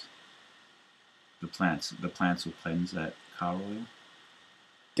the plants will cleanse that car oil?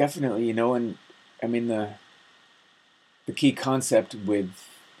 Definitely, and I mean the key concept with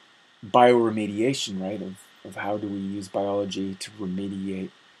bioremediation, right, of how do we use biology to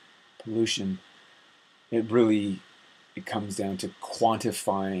remediate pollution, it comes down to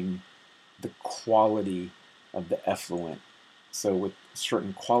quantifying the quality of the effluent. So with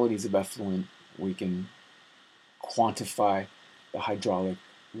certain qualities of effluent, we can quantify the hydraulic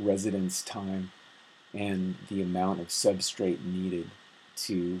residence time and the amount of substrate needed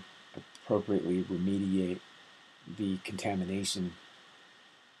to appropriately remediate the contamination.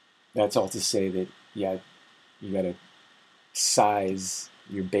 That's all to say that, yeah, you got to size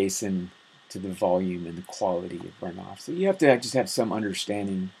your basin to the volume and the quality of runoff. So you have to just have some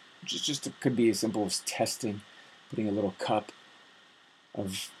understanding. Just it could be as simple as testing, putting a little cup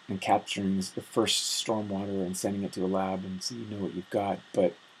of and capturing the first stormwater and sending it to a lab, and so you know what you've got.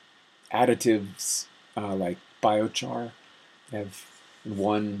 But additives like biochar have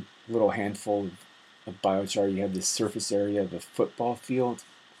one little handful of biochar. You have the surface area of a football field,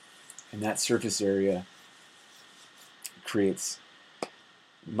 and that surface area creates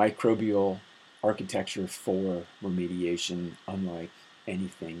microbial architecture for remediation unlike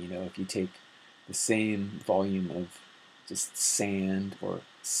anything. If you take the same volume of just sand or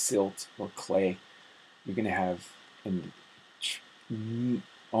silt or clay, you're going to have an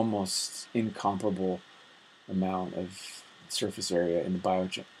almost incomparable amount of surface area in the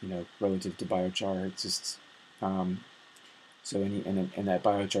biochar, relative to biochar. It's just and that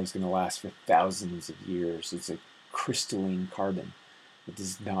biochar is going to last for thousands of years. It's a crystalline carbon. It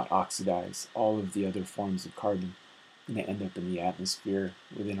does not oxidize. All of the other forms of carbon are going to end up in the atmosphere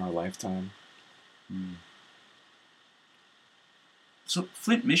within our lifetime. So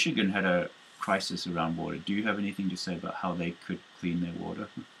Flint, Michigan had a crisis around water. Do you have anything to say about how they could clean their water?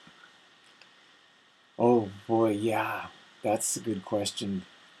 Oh boy, yeah, that's a good question.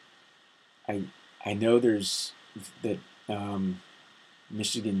 I know there's that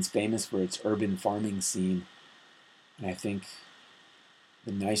Michigan's famous for its urban farming scene, and I think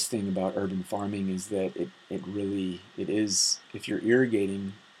the nice thing about urban farming is that it is, if you're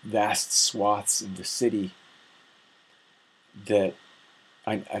irrigating vast swaths of the city, that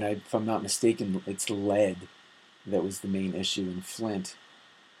if I'm not mistaken, it's lead that was the main issue in Flint.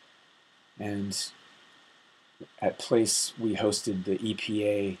 And at Place, we hosted the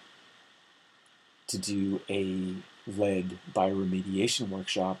EPA to do a lead bioremediation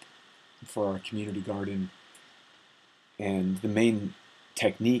workshop for our community garden. And the main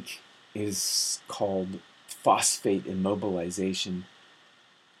technique is called phosphate immobilization.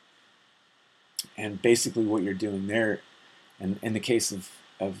 And basically what you're doing there, and in the case of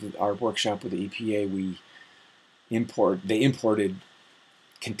our workshop with the EPA, they imported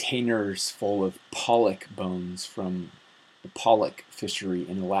containers full of pollock bones from the pollock fishery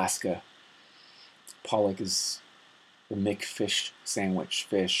in Alaska. Pollock is the McFish sandwich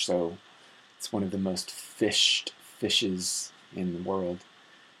fish, so it's one of the most fished fishes in the world.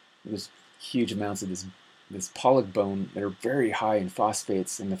 There's huge amounts of this pollock bone that are very high in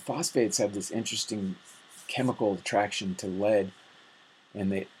phosphates, and the phosphates have this interesting chemical attraction to lead,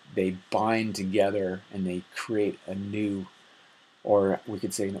 and they bind together and they create a new, or we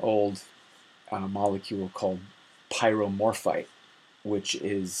could say an old molecule called pyromorphite, which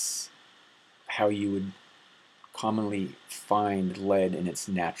is how you would commonly find lead in its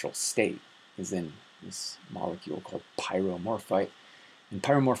natural state, is in this molecule called pyromorphite. And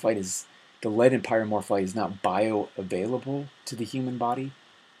the lead in pyromorphite is not bioavailable to the human body.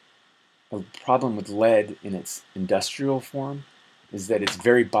 The problem with lead in its industrial form is that it's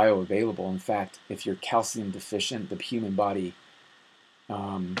very bioavailable. In fact, if you're calcium deficient, the human body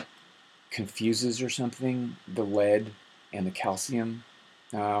confuses or something the lead and the calcium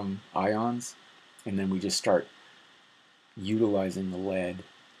ions, and then we just start utilizing the lead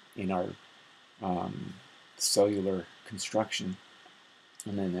in our cellular construction,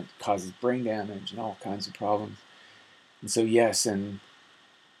 and then it causes brain damage and all kinds of problems. And so yes, in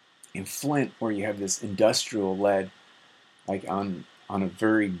Flint, where you have this industrial lead, like on a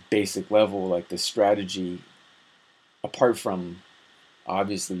very basic level, like the strategy, apart from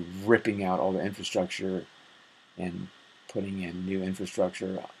obviously ripping out all the infrastructure and putting in new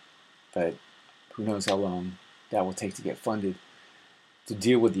infrastructure, but who knows how long that will take to get funded, to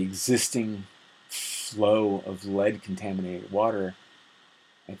deal with the existing flow of lead contaminated water.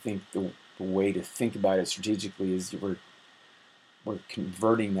 I think the way to think about it strategically is we're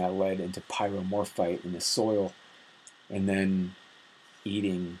converting that lead into pyromorphite in the soil, and then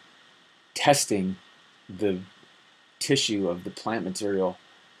testing the tissue of the plant material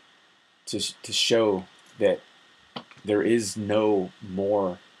to show that there is no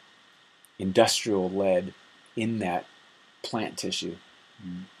more industrial lead in that plant tissue.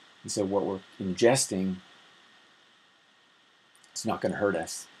 Mm. And so what we're ingesting is not going to hurt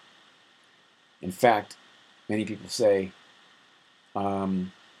us. In fact, many people say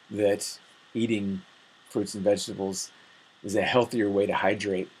that eating fruits and vegetables is a healthier way to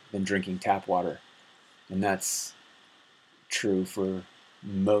hydrate than drinking tap water. And that's true for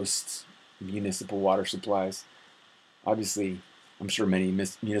most municipal water supplies. Obviously, I'm sure many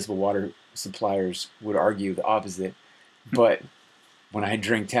municipal water suppliers would argue the opposite. But when I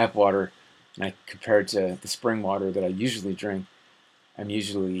drink tap water and I compare it to the spring water that I usually drink,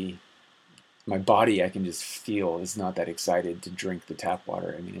 my body, I can just feel, is not that excited to drink the tap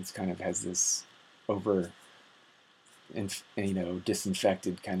water. I mean, it's kind of has this over,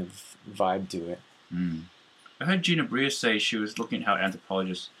 disinfected kind of vibe to it. Mm. I heard Gina Breer say she was looking at how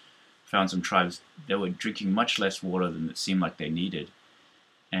anthropologists found some tribes that were drinking much less water than it seemed like they needed.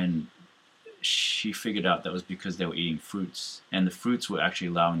 And she figured out that was because they were eating fruits. And the fruits were actually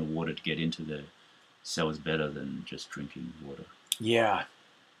allowing the water to get into the cells better than just drinking water. Yeah.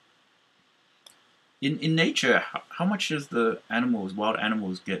 In nature, how much does the wild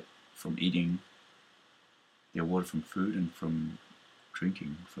animals, get from eating their water from food and from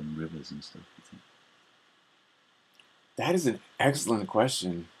drinking from rivers and stuff, you think? That is an excellent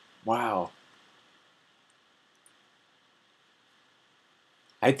question. Wow.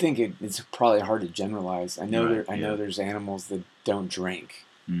 I think it's probably hard to generalize. I know there's animals that don't drink.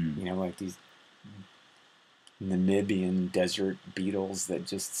 Mm. Like these Namibian desert beetles that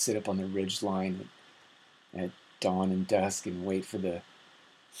just sit up on the ridge line at dawn and dusk and wait for the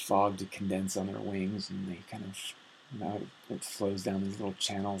fog to condense on their wings, and they kind of, it flows down these little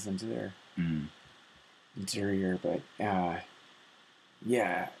channels into their interior. But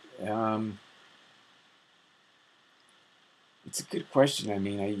it's a good question. I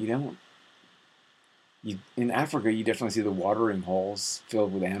mean, in Africa, you definitely see the watering holes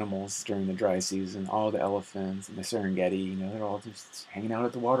filled with animals during the dry season. All the elephants and the Serengeti, they're all just hanging out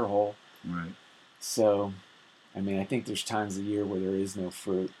at the water hole. Right. So, I mean, I think there's times of the year where there is no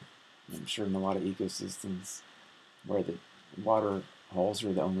fruit. I'm sure in a lot of ecosystems where the water holes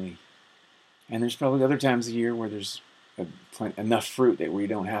are the only. And there's probably other times of the year where there's enough fruit that we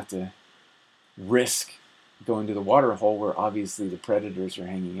don't have to risk going to the water hole where obviously the predators are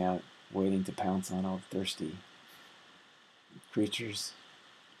hanging out waiting to pounce on all the thirsty creatures.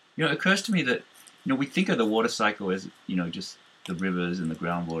 It occurs to me that we think of the water cycle as just the rivers and the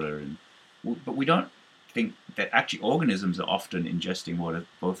groundwater, but we don't think that actually organisms are often ingesting water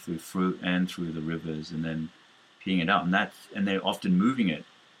both through fruit and through the rivers and then peeing it out, and they're often moving it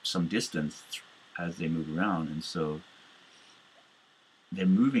some distance as they move around, and so they're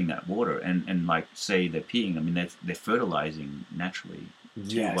moving that water, and like say they're peeing. I mean, they're fertilizing naturally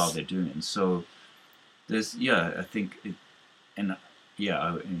too, while they're doing it. And so there's I think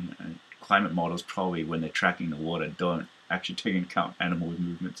climate models probably, when they're tracking the water, don't actually take into account animal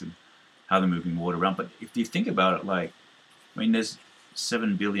movements and how they're moving water around. But if you think about it, there's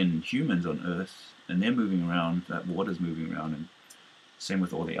 7 billion humans on Earth, and they're moving around. That water's moving around, and same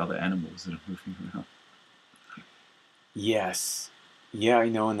with all the other animals that are moving around. Yes. Yeah,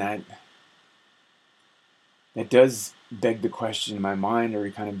 and that does beg the question in my mind, or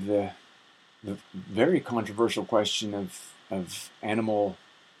kind of the very controversial question of animal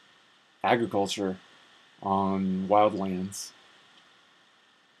agriculture on wildlands,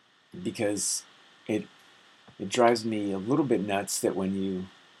 because it drives me a little bit nuts that when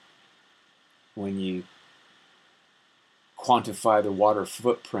you quantify the water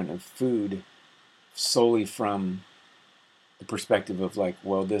footprint of food solely from the perspective of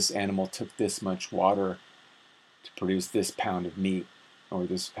this animal took this much water to produce this pound of meat, or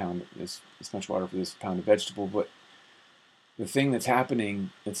this much water for this pound of vegetable. But the thing that's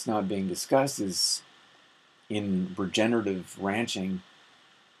happening that's not being discussed is in regenerative ranching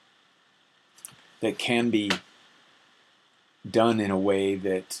that can be done in a way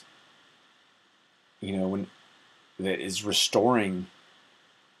that that is restoring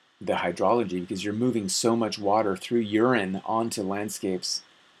the hydrology, because you're moving so much water through urine onto landscapes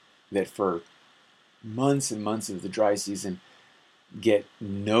that for months and months of the dry season get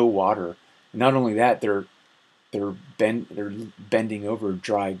no water. And not only that, they're bending over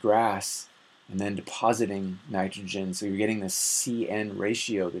dry grass and then depositing nitrogen. So you're getting this CN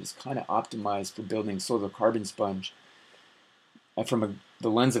ratio that is kind of optimized for building soil carbon sponge. And from the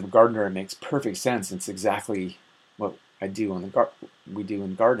lens of a gardener, it makes perfect sense. It's exactly what I do we do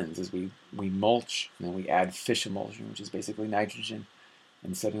in gardens, is we mulch, and then we add fish emulsion, which is basically nitrogen,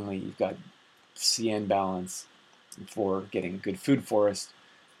 and suddenly you've got CN balance for getting a good food forest.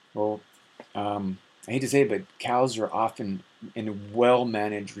 Well, I hate to say it, but cows are often in a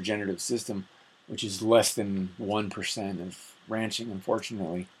well-managed regenerative system, which is less than 1% of ranching,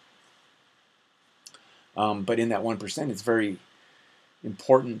 unfortunately. But in that 1%, it's very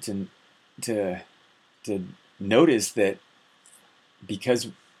important to to notice that because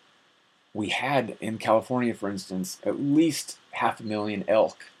we had in California, for instance, at least 500,000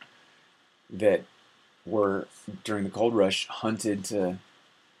 elk that were during the gold rush hunted to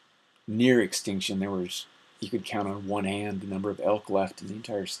near extinction. There was, you could count on one hand the number of elk left in the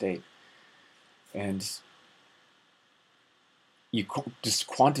entire state, and you just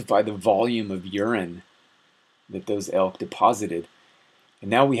quantify the volume of urine that those elk deposited, and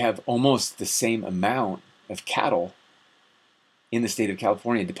now we have almost the same amount of cattle in the state of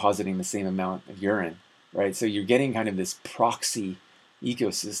California depositing the same amount of urine, right? So you're getting kind of this proxy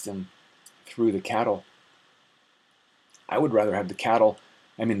ecosystem through the cattle. I would rather have the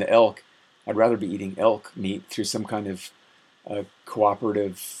elk. I'd rather be eating elk meat through some kind of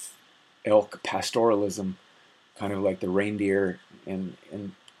cooperative elk pastoralism, kind of like the reindeer and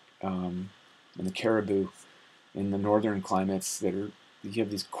the caribou in the northern climates that are, you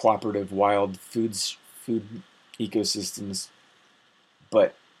have these cooperative wild food ecosystems.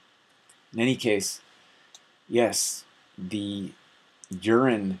 But in any case, yes, the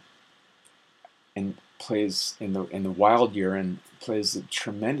urine and plays in the wild urine plays a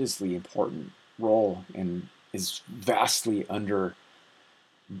tremendously important role and is vastly under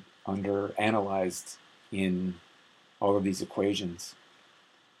analyzed in all of these equations.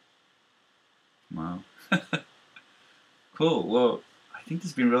 Wow. Cool. Well, I think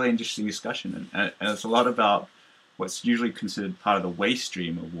this has been a really interesting discussion, and it's a lot about what's usually considered part of the waste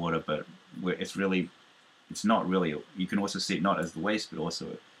stream of water, but where it's not really. You can also see it not as the waste, but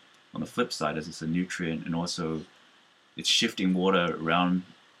also on the flip side as it's a nutrient, and also it's shifting water around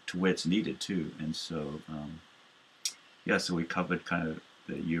to where it's needed too. And so, so we covered kind of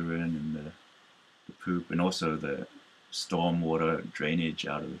the urine and the poop, and also the stormwater drainage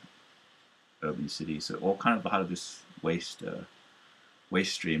out of urban cities. So all kind of part of this waste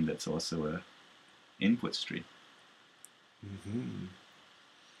stream that's also a input stream. Mm-hmm.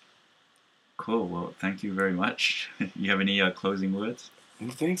 Cool. Well, thank you very much. You have any closing words?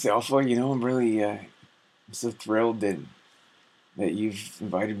 Well, thanks, Alpha. I'm really I'm so thrilled that you've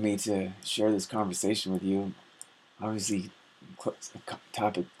invited me to share this conversation with you. Obviously, a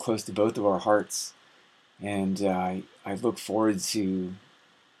topic close to both of our hearts, and I look forward to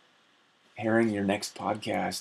hearing your next podcast